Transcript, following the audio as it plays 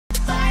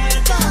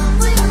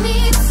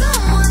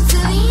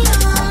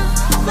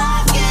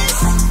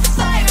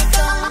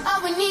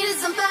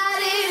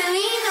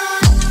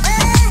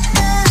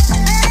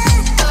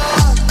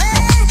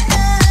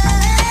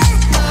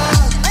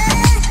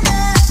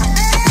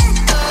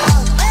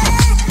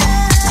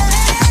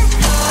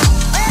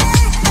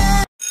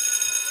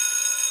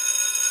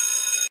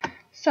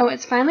So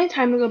it's finally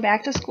time to go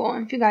back to school,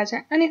 and if you guys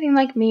are anything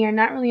like me, you're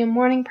not really a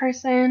morning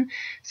person,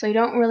 so you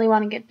don't really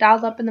want to get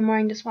dolled up in the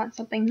morning, just want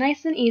something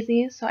nice and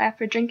easy. So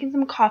after drinking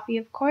some coffee,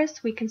 of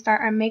course, we can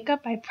start our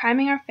makeup by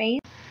priming our face.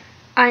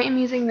 I am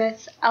using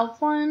this Elf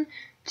one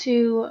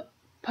to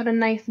put a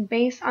nice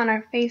base on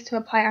our face to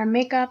apply our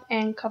makeup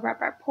and cover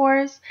up our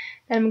pores.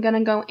 Then I'm going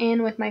to go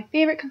in with my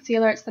favorite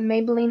concealer. It's the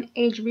Maybelline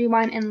Age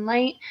Rewind in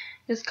Light,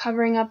 just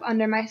covering up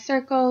under my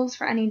circles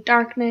for any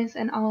darkness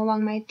and all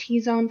along my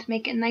T-zone to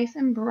make it nice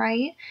and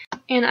bright.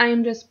 And I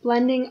am just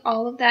blending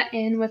all of that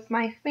in with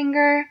my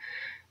finger,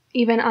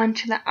 even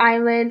onto the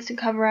eyelids to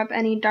cover up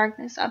any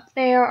darkness up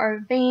there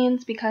or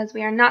veins, because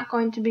we are not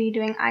going to be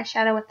doing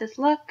eyeshadow with this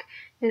look.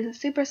 It is a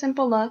super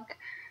simple look.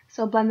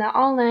 So blend that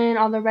all in,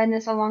 all the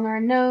redness along our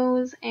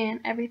nose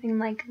and everything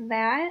like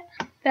that.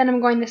 Then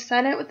I'm going to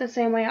set it with the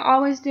same way I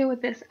always do,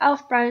 with this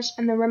Elf brush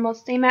and the Rimmel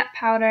Stay Matte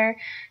Powder,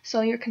 so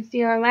your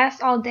concealer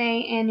lasts all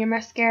day and your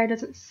mascara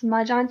doesn't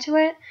smudge onto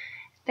it.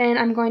 Then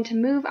I'm going to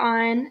move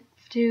on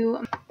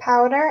to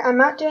powder. I'm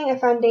not doing a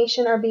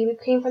foundation or BB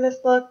cream for this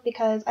look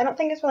because I don't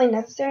think it's really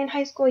necessary in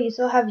high school. You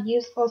still have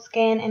youthful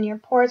skin and your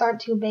pores aren't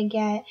too big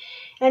yet.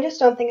 And I just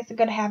don't think it's a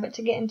good habit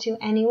to get into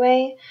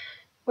anyway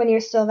when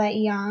you're still that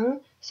young.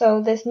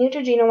 So this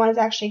Neutrogena one is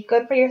actually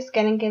good for your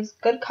skin and gives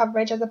good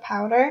coverage as a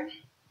powder.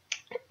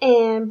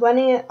 And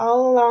blending it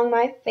all along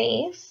my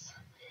face.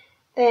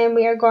 Then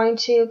we are going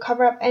to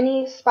cover up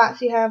any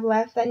spots you have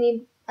left that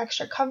need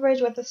extra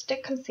coverage with a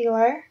stick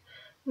concealer.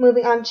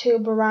 Moving on to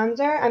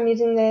bronzer, I'm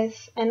using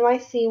this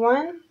NYC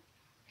one.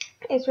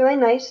 It's really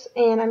nice,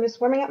 and I'm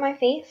just warming up my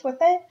face with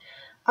it.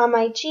 On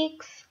my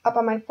cheeks, up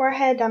on my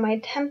forehead, down my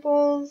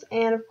temples,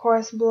 and of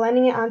course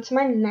blending it onto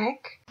my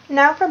neck.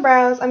 Now for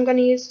brows, I'm going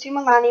to use two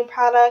Milani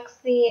products,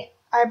 the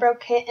Eyebrow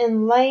Kit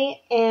in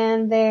Light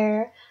and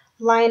their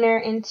liner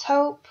in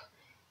Taupe.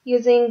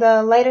 Using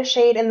the lighter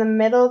shade in the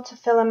middle to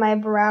fill in my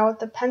brow with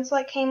the pencil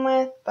it came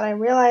with, but I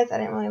realized I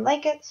didn't really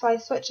like it, so I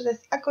switched to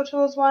this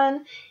EcoTools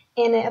one,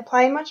 and it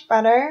applied much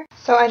better.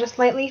 So I just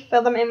lightly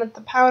fill them in with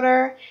the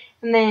powder,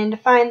 and then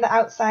define the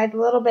outside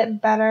a little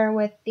bit better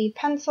with the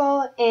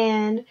pencil,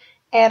 and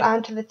add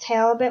onto the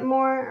tail a bit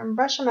more, and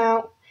brush them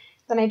out.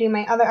 Then I do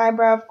my other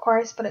eyebrow, of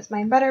course, but it's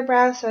my better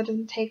brow, so it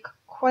doesn't take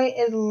quite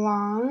as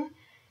long.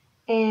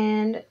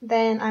 And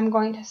then I'm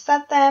going to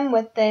set them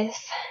with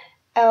this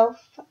Elf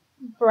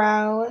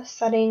Brow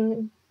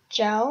Setting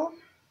Gel,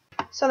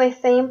 so they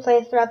stay in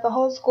place throughout the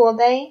whole school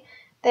day.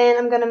 Then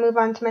I'm going to move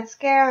on to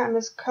mascara. I'm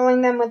just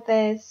curling them with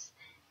this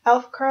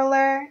Elf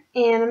curler,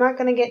 and I'm not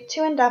going to get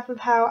too in depth with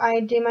how I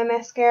do my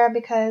mascara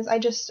because I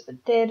just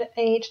did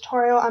a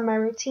tutorial on my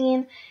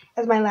routine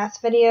as my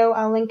last video.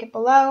 I'll link it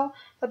below,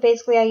 but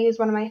basically I use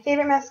one of my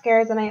favorite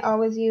mascaras, and I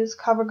always use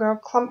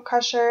CoverGirl Clump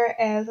Crusher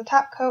as a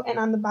top coat and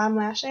on the bottom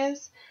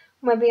lashes.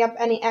 I'm wiping up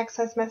any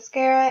excess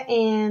mascara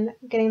and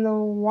getting the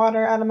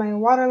water out of my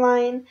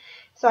waterline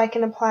so I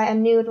can apply a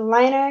nude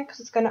liner because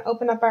it's going to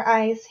open up our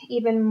eyes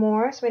even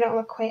more so we don't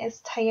look quite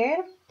as tired.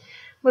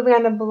 Moving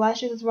on to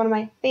blushes, is one of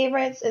my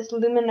favorites. It's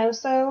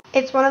Luminoso.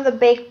 It's one of the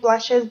baked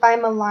blushes by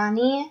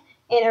Milani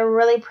in a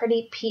really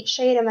pretty peach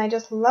shade, and I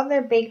just love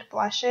their baked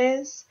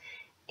blushes.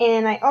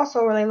 And I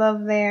also really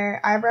love their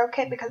eyebrow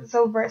kit because it's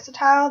so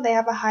versatile. They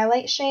have a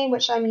highlight shade,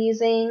 which I'm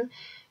using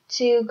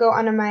to go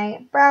under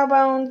my brow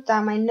bones,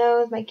 down my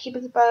nose, my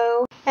cupid's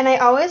bow. And I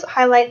always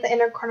highlight the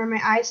inner corner of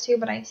my eyes too,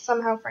 but I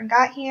somehow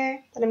forgot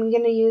here that I'm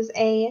going to use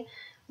a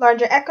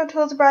larger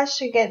EcoTools brush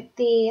to get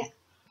the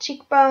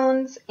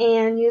cheekbones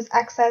and use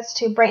excess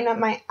to brighten up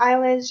my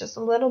eyelids just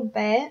a little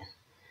bit.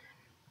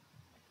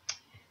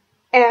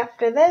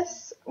 After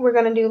this, we're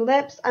going to do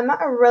lips. I'm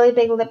not a really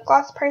big lip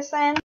gloss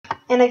person,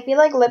 and I feel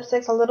like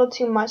lipstick's a little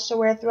too much to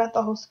wear throughout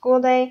the whole school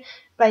day,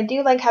 but I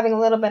do like having a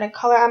little bit of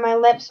color on my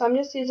lips, so I'm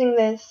just using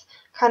this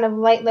kind of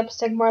light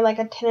lipstick, more like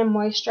a tinted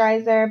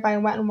moisturizer by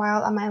Wet n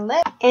Wild on my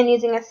lip, and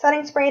using a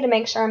setting spray to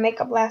make sure our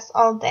makeup lasts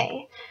all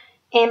day.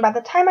 And by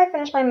the time I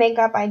finish my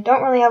makeup, I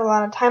don't really have a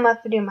lot of time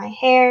left to do my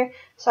hair,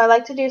 so I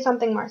like to do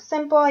something more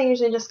simple. I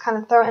usually just kind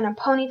of throw it in a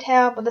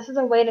ponytail, but this is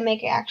a way to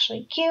make it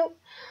actually cute.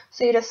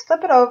 So you just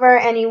flip it over,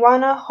 and you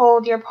want to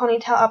hold your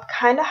ponytail up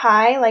kind of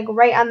high, like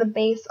right on the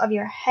base of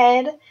your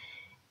head,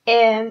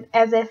 and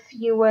as if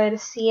you would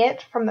see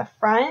it from the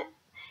front.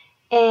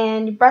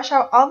 And you brush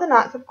out all the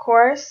knots, of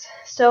course,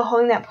 still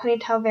holding that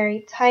ponytail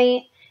very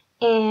tight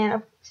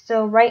and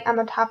still right on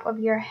the top of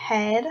your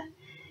head.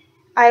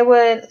 I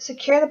would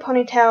secure the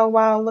ponytail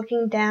while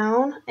looking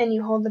down, and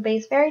you hold the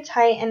base very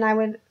tight, and I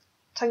would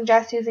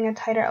suggest using a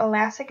tighter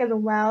elastic as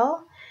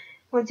well.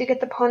 Once you get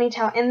the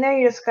ponytail in there,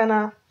 you're just going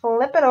to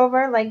flip it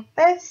over like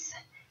this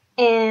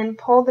and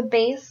pull the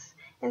base.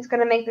 And it's going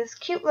to make this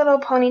cute little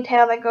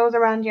ponytail that goes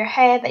around your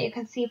head that you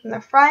can see from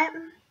the front.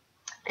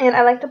 And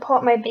I like to pull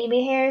up my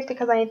baby hairs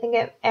because I think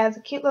it adds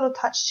a cute little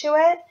touch to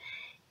it.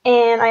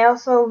 And I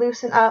also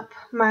loosen up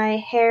my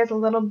hairs a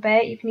little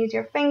bit. You can use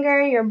your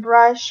finger, your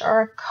brush,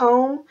 or a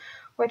comb,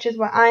 which is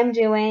what I'm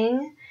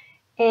doing.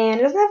 And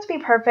it doesn't have to be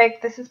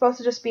perfect. This is supposed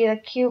to just be a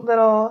cute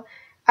little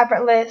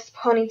effortless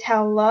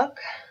ponytail look,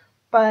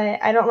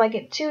 but I don't like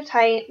it too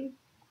tight.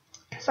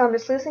 so I'm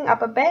just loosening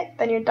up a bit.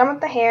 Then you're done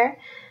with the hair.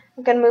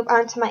 I'm going to move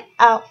on to my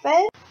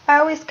outfit. I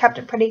always kept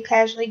it pretty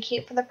casually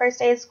cute for the first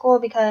day of school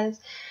because,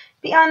 to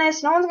be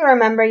honest, no one's going to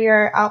remember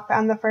your outfit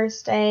on the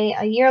first day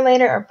a year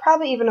later or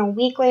probably even a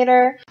week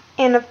later.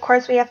 And of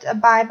course we have to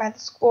abide by the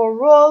school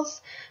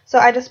rules. So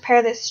I just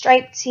pair this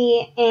striped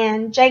tee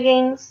and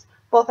jeggings.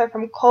 Both are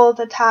from Kohl's.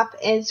 The top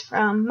is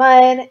from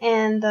Mud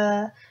and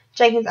the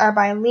jeggings are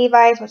by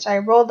Levi's, which I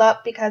rolled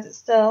up because it's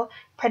still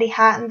pretty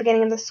hot in the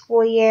beginning of the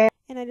school year.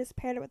 And I just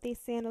paired it with these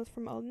sandals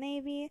from Old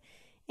Navy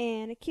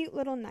and a cute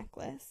little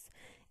necklace.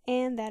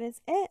 And that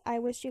is it. I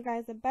wish you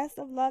guys the best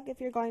of luck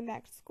if you're going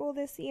back to school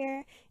this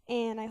year,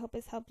 and I hope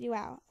it's helped you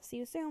out. See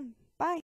you soon. Bye.